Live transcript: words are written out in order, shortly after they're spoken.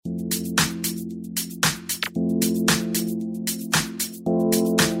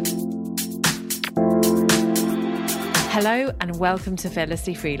Hello and welcome to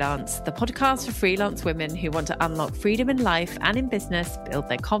Fearlessly Freelance, the podcast for freelance women who want to unlock freedom in life and in business, build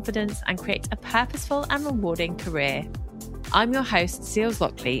their confidence and create a purposeful and rewarding career. I'm your host, Seals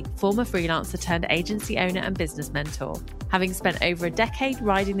Lockley, former freelancer turned agency owner and business mentor. Having spent over a decade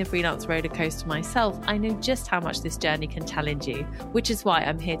riding the freelance roller coaster myself, I know just how much this journey can challenge you, which is why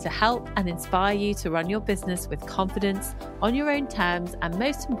I'm here to help and inspire you to run your business with confidence, on your own terms, and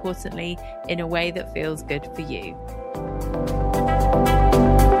most importantly, in a way that feels good for you.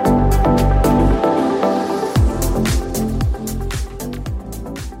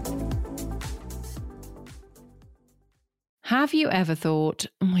 Have you ever thought,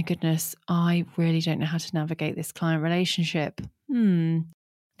 oh my goodness, I really don't know how to navigate this client relationship?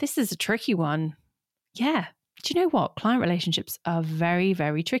 This is a tricky one. Yeah. Do you know what? Client relationships are very,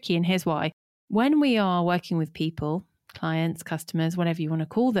 very tricky. And here's why. When we are working with people, clients, customers, whatever you want to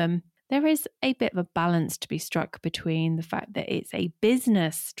call them, there is a bit of a balance to be struck between the fact that it's a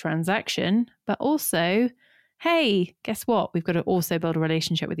business transaction, but also, hey, guess what? We've got to also build a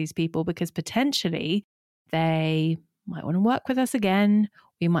relationship with these people because potentially they might want to work with us again.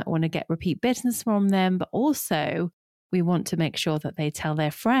 We might want to get repeat business from them, but also we want to make sure that they tell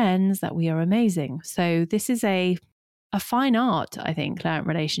their friends that we are amazing. So this is a fine art, I think, client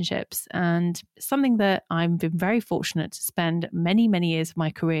relationships, and something that I've been very fortunate to spend many, many years of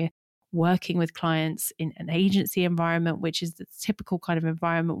my career working with clients in an agency environment, which is the typical kind of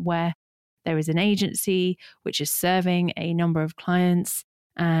environment where there is an agency which is serving a number of clients.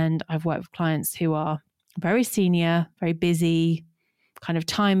 And I've worked with clients who are very senior, very busy, kind of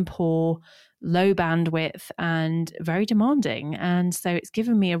time poor, low bandwidth, and very demanding. And so it's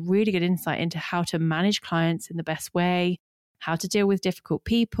given me a really good insight into how to manage clients in the best way, how to deal with difficult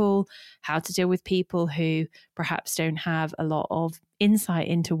people, how to deal with people who perhaps don't have a lot of insight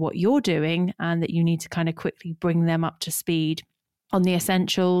into what you're doing and that you need to kind of quickly bring them up to speed on the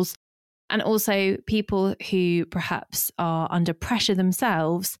essentials. And also people who perhaps are under pressure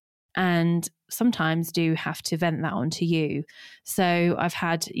themselves and sometimes do have to vent that onto you. So I've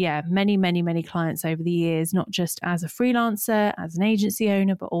had, many, many, many clients over the years, not just as a freelancer, as an agency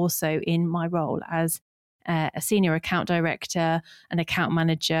owner, but also in my role as a senior account director, an account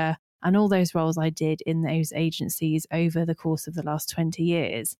manager, and all those roles I did in those agencies over the course of the last 20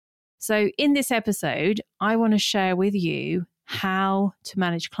 years. So in this episode, I want to share with you how to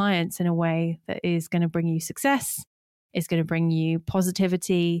manage clients in a way that is going to bring you success, is going to bring you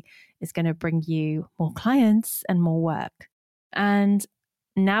positivity, is going to bring you more clients and more work. And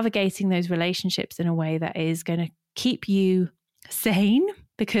navigating those relationships in a way that is going to keep you sane,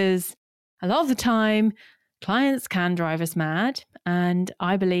 because a lot of the time clients can drive us mad. And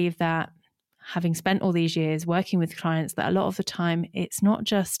I believe that having spent all these years working with clients, that a lot of the time it's not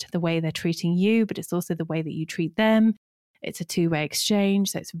just the way they're treating you, but it's also the way that you treat them. It's a two-way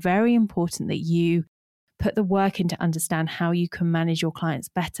exchange. So it's very important that you put the work in to understand how you can manage your clients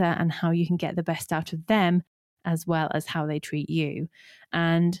better and how you can get the best out of them, as well as how they treat you.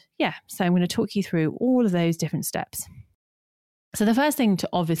 And so I'm going to talk you through all of those different steps. So the first thing to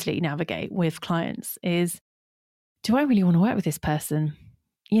obviously navigate with clients is, do I really want to work with this person?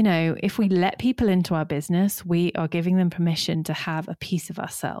 You know, if we let people into our business, we are giving them permission to have a piece of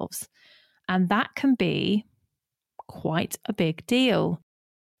ourselves. And that can be quite a big deal.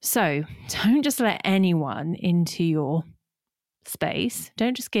 So don't just let anyone into your space.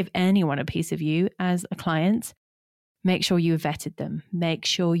 Don't just give anyone a piece of you as a client. Make sure you have vetted them. Make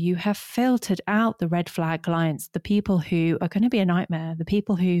sure you have filtered out the red flag clients, the people who are going to be a nightmare, the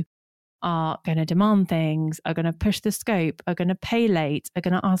people who are going to demand things, are going to push the scope, are going to pay late, are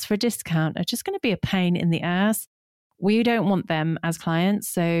going to ask for a discount, are just going to be a pain in the ass. We don't want them as clients.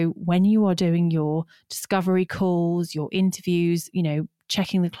 So when you are doing your discovery calls, your interviews,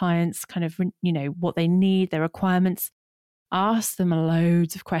 checking the clients, kind of, what they need, their requirements, ask them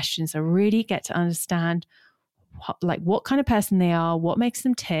loads of questions. So really get to understand what kind of person they are, what makes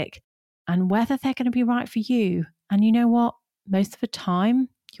them tick, and whether they're going to be right for you. And you know what? Most of the time,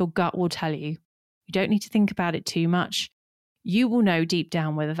 your gut will tell you. You don't need to think about it too much. You will know deep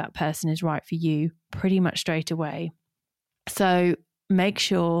down whether that person is right for you pretty much straight away. So make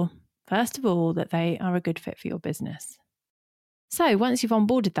sure, first of all, that they are a good fit for your business. So once you've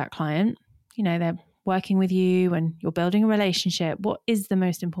onboarded that client, they're working with you and you're building a relationship, what is the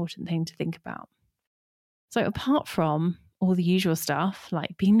most important thing to think about? So apart from all the usual stuff,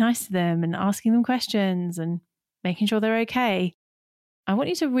 like being nice to them and asking them questions and making sure they're okay, I want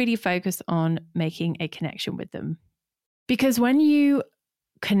you to really focus on making a connection with them. Because when you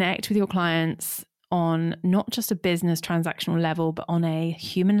connect with your clients on not just a business transactional level, but on a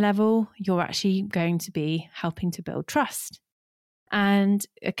human level, you're actually going to be helping to build trust. And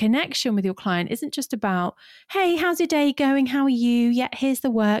a connection with your client isn't just about, hey, how's your day going? How are you? Yeah, here's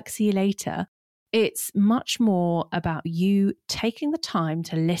the work. See you later. It's much more about you taking the time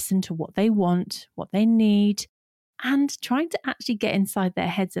to listen to what they want, what they need, and trying to actually get inside their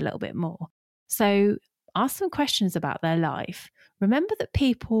heads a little bit more. So ask them questions about their life. Remember that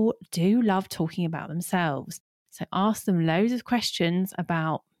people do love talking about themselves. So ask them loads of questions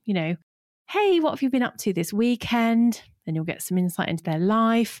about, hey, what have you been up to this weekend? Then you'll get some insight into their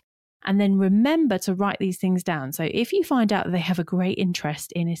life. And then remember to write these things down. So if you find out that they have a great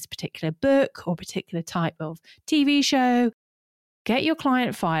interest in this particular book or particular type of TV show, get your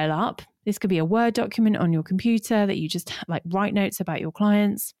client file up. This could be a Word document on your computer that you just write notes about your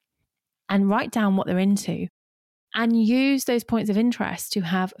clients and write down what they're into and use those points of interest to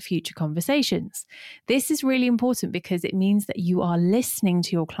have future conversations. This is really important because it means that you are listening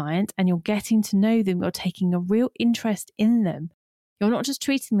to your client and you're getting to know them. You're taking a real interest in them. You're not just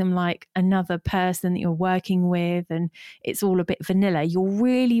treating them like another person that you're working with and it's all a bit vanilla. You're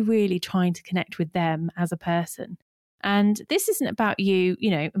really, really trying to connect with them as a person. And this isn't about you,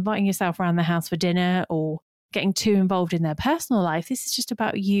 inviting yourself around the house for dinner or getting too involved in their personal life. This is just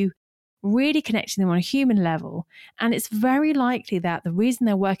about you really connecting them on a human level. And it's very likely that the reason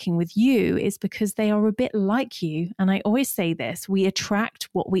they're working with you is because they are a bit like you. And I always say this, we attract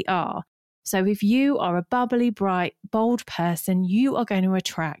what we are. So if you are a bubbly, bright, bold person, you are going to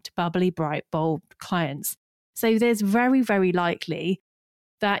attract bubbly, bright, bold clients. So there's very, very likely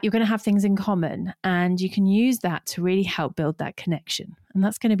that you're going to have things in common and you can use that to really help build that connection. And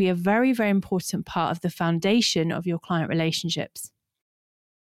that's going to be a very, very important part of the foundation of your client relationships.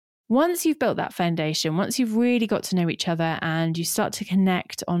 Once you've built that foundation, once you've really got to know each other and you start to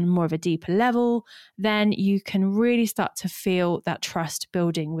connect on more of a deeper level, then you can really start to feel that trust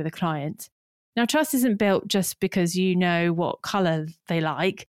building with a client. Now, trust isn't built just because you know what color they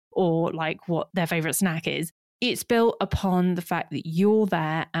like or what their favorite snack is. It's built upon the fact that you're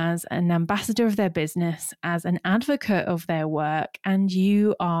there as an ambassador of their business, as an advocate of their work, and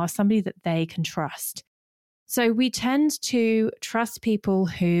you are somebody that they can trust. So we tend to trust people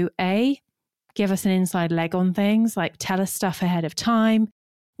who, A, give us an inside leg on things, tell us stuff ahead of time.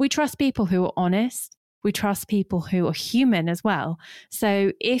 We trust people who are honest. We trust people who are human as well.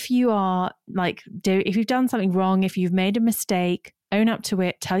 So if you are if you've done something wrong, if you've made a mistake, own up to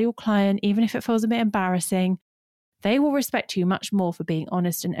it, tell your client, even if it feels a bit embarrassing, they will respect you much more for being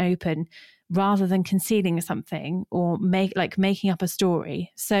honest and open rather than concealing something or making up a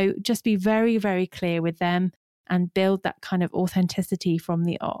story. So just be very, very clear with them and build that kind of authenticity from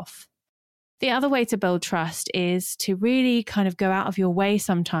the off. The other way to build trust is to really kind of go out of your way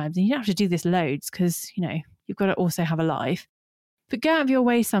sometimes. And you don't have to do this loads because, you've got to also have a life. But go out of your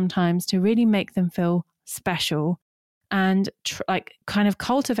way sometimes to really make them feel special and kind of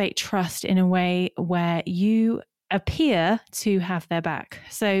cultivate trust in a way where you appear to have their back.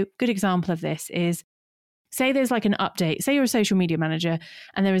 So good example of this is, say there's an update, say you're a social media manager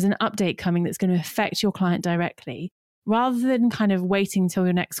and there is an update coming that's going to affect your client directly. Rather than kind of waiting till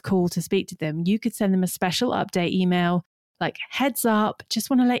your next call to speak to them, you could send them a special update email, heads up, just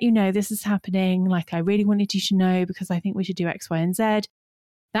want to let you know this is happening. I really wanted you to know because I think we should do X, Y, and Z.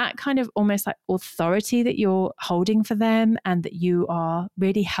 That kind of almost authority that you're holding for them and that you are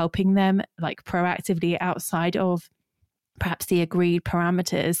really helping them proactively outside of perhaps the agreed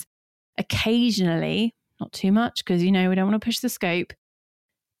parameters. Occasionally, not too much because, we don't want to push the scope,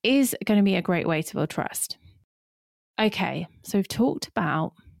 is going to be a great way to build trust. Okay, so we've talked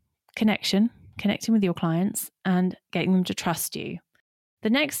about connecting with your clients and getting them to trust you.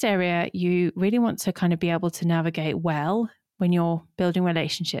 The next area you really want to kind of be able to navigate well when you're building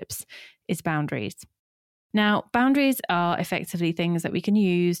relationships is boundaries. Now, boundaries are effectively things that we can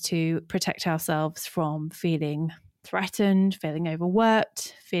use to protect ourselves from feeling threatened, feeling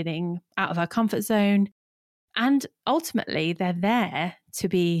overworked, feeling out of our comfort zone. And ultimately, they're there to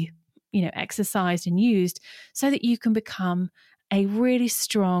be, exercised and used so that you can become a really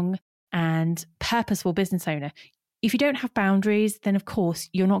strong and purposeful business owner. If you don't have boundaries, then of course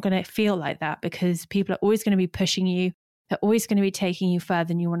you're not going to feel like that because people are always going to be pushing you. They're always going to be taking you further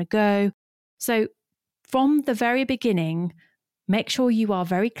than you want to go. So from the very beginning, make sure you are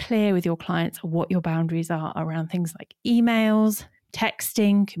very clear with your clients what your boundaries are around things like emails,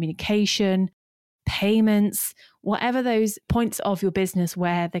 texting, communication, payments, whatever those points of your business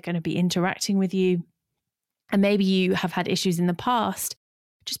where they're going to be interacting with you. And maybe you have had issues in the past.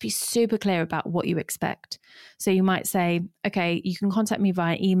 just be super clear about what you expect. So you might say, okay, you can contact me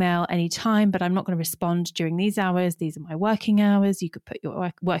via email anytime, but I'm not going to respond during these hours. These are my working hours. You could put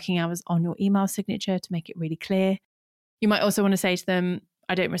your working hours on your email signature to make it really clear. You might also want to say to them,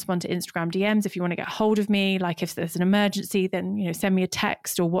 I don't respond to Instagram DMs. If you want to get hold of me, like if there's an emergency, then, send me a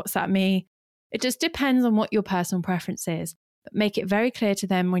text or WhatsApp me. It just depends on what your personal preference is. But make it very clear to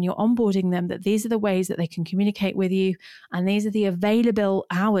them when you're onboarding them that these are the ways that they can communicate with you, and these are the available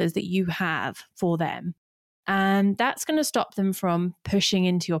hours that you have for them. And that's going to stop them from pushing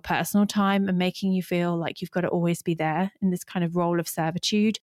into your personal time and making you feel like you've got to always be there in this kind of role of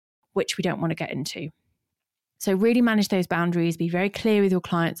servitude, which we don't want to get into. So really manage those boundaries, be very clear with your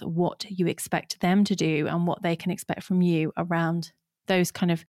clients what you expect them to do and what they can expect from you around those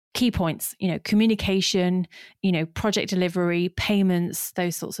kind of key points, communication, project delivery, payments,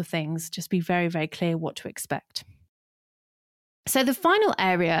 those sorts of things. Just be very, very clear what to expect. So the final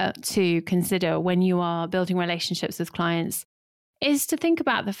area to consider when you are building relationships with clients is to think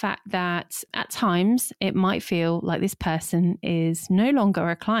about the fact that at times it might feel like this person is no longer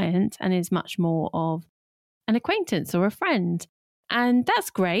a client and is much more of an acquaintance or a friend. And that's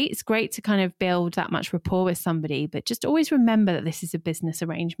great. It's great to kind of build that much rapport with somebody, but just always remember that this is a business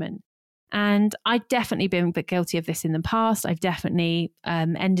arrangement. And I've definitely been guilty of this in the past. I've definitely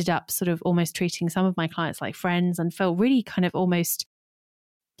ended up sort of almost treating some of my clients like friends and felt really kind of almost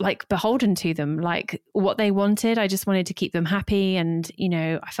like beholden to them, like what they wanted. I just wanted to keep them happy. And,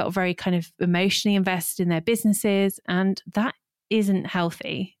 I felt very kind of emotionally invested in their businesses. And that isn't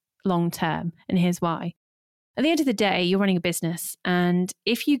healthy long term. And here's why. At the end of the day, you're running a business. And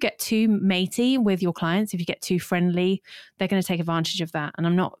if you get too matey with your clients, if you get too friendly, they're going to take advantage of that. And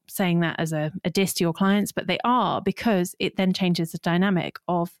I'm not saying that as a diss to your clients, but they are, because it then changes the dynamic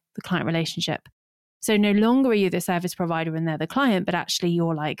of the client relationship. So no longer are you the service provider and they're the client, but actually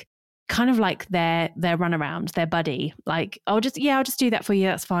you're like kind of like their runaround, their buddy. Like, I'll just do that for you.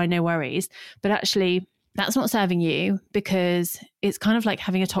 That's fine. No worries. But actually, that's not serving you, because it's kind of like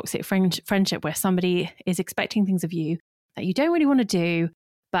having a toxic friendship where somebody is expecting things of you that you don't really want to do,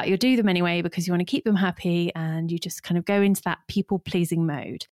 but you'll do them anyway because you want to keep them happy, and you just kind of go into that people-pleasing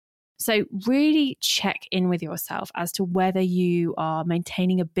mode. So really check in with yourself as to whether you are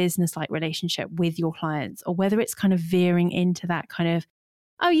maintaining a business-like relationship with your clients, or whether it's kind of veering into that kind of,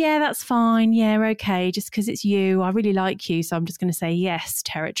 oh yeah, that's fine, yeah, okay, just because it's you, I really like you, so I'm just going to say yes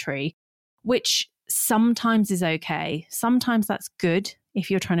territory, which sometimes is okay. Sometimes that's good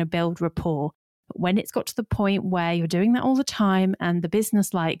if you're trying to build rapport. But when it's got to the point where you're doing that all the time and the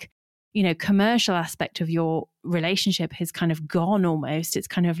business commercial aspect of your relationship has kind of gone almost, it's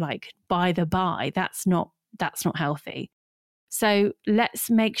kind of like by the by, that's not healthy. So let's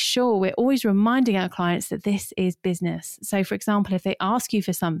make sure we're always reminding our clients that this is business. So for example, if they ask you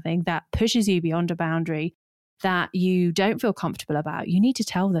for something that pushes you beyond a boundary that you don't feel comfortable about, you need to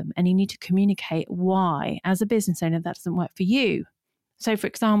tell them, and you need to communicate why, as a business owner, that doesn't work for you. So for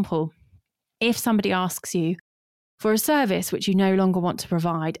example, if somebody asks you for a service which you no longer want to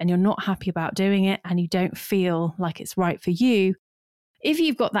provide and you're not happy about doing it and you don't feel like it's right for you, if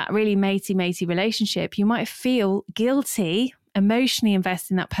you've got that really matey relationship, you might feel guilty, emotionally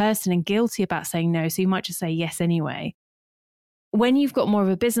invested in that person and guilty about saying no. So you might just say yes anyway. When you've got more of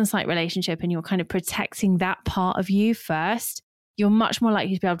a business-like relationship and you're kind of protecting that part of you first, you're much more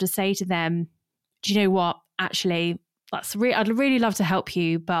likely to be able to say to them, do you know what? Actually, I'd really love to help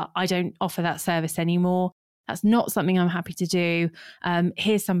you, but I don't offer that service anymore. That's not something I'm happy to do.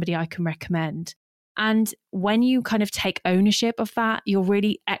 Here's somebody I can recommend. And when you kind of take ownership of that, you're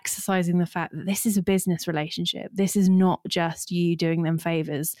really exercising the fact that this is a business relationship. This is not just you doing them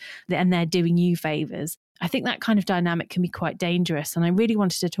favors and they're doing you favors. I think that kind of dynamic can be quite dangerous. And I really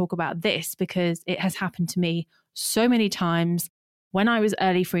wanted to talk about this because it has happened to me so many times. When I was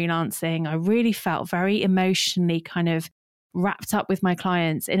early freelancing, I really felt very emotionally kind of wrapped up with my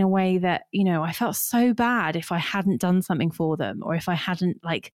clients in a way that, I felt so bad if I hadn't done something for them, or if I hadn't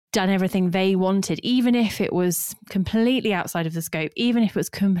done everything they wanted, even if it was completely outside of the scope, even if it was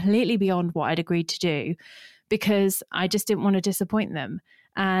completely beyond what I'd agreed to do, because I just didn't want to disappoint them.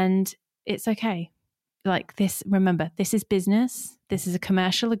 And it's okay. Remember, this is business. This is a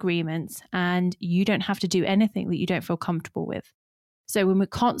commercial agreement, and you don't have to do anything that you don't feel comfortable with. So when we're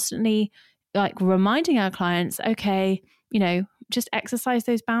constantly reminding our clients, okay, just exercise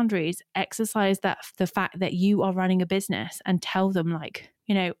those boundaries, exercise the fact that you are running a business, and tell them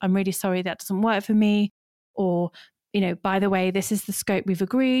I'm really sorry that doesn't work for me. Or, by the way, this is the scope we've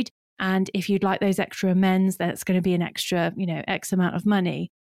agreed. And if you'd like those extra amends, then it's going to be an extra, X amount of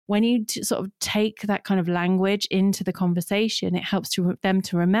money. when you sort of take that kind of language into the conversation, it helps them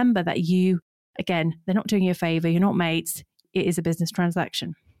to remember that you, again, they're not doing you a favor, you're not mates, it is a business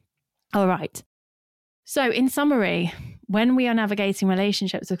transaction. All right. So in summary, when we are navigating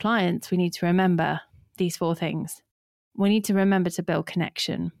relationships with clients, we need to remember these 4 things. We need to remember to build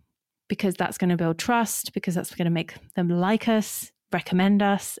connection, because that's going to build trust, because that's going to make them like us, recommend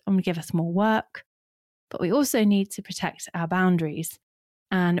us, and give us more work. But we also need to protect our boundaries,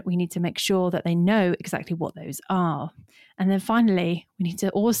 and we need to make sure that they know exactly what those are. And then finally, we need to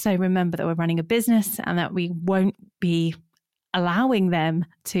also remember that we're running a business and that we won't be allowing them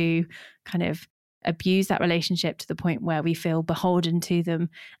to kind of abuse that relationship to the point where we feel beholden to them,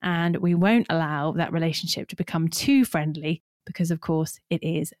 and we won't allow that relationship to become too friendly, because of course it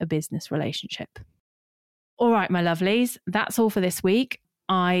is a business relationship. All right, my lovelies, that's all for this week.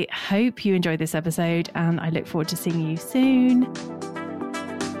 I hope you enjoyed this episode, and I look forward to seeing you soon.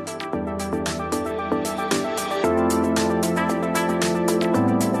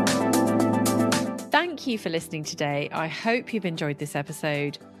 Thank you for listening today. I hope you've enjoyed this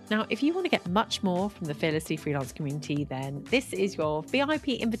episode. Now, if you want to get much more from the Fearlessly Freelance community, then this is your VIP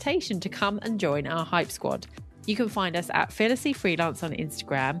invitation to come and join our Hype Squad. You can find us at Fearlessly Freelance on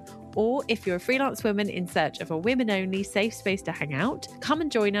Instagram, or if you're a freelance woman in search of a women-only safe space to hang out, come and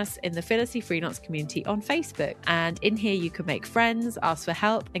join us in the Fearlessly Freelance community on Facebook. And in here you can make friends, ask for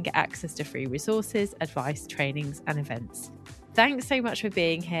help, and get access to free resources, advice, trainings, and events. Thanks so much for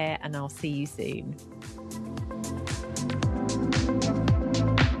being here, and I'll see you soon.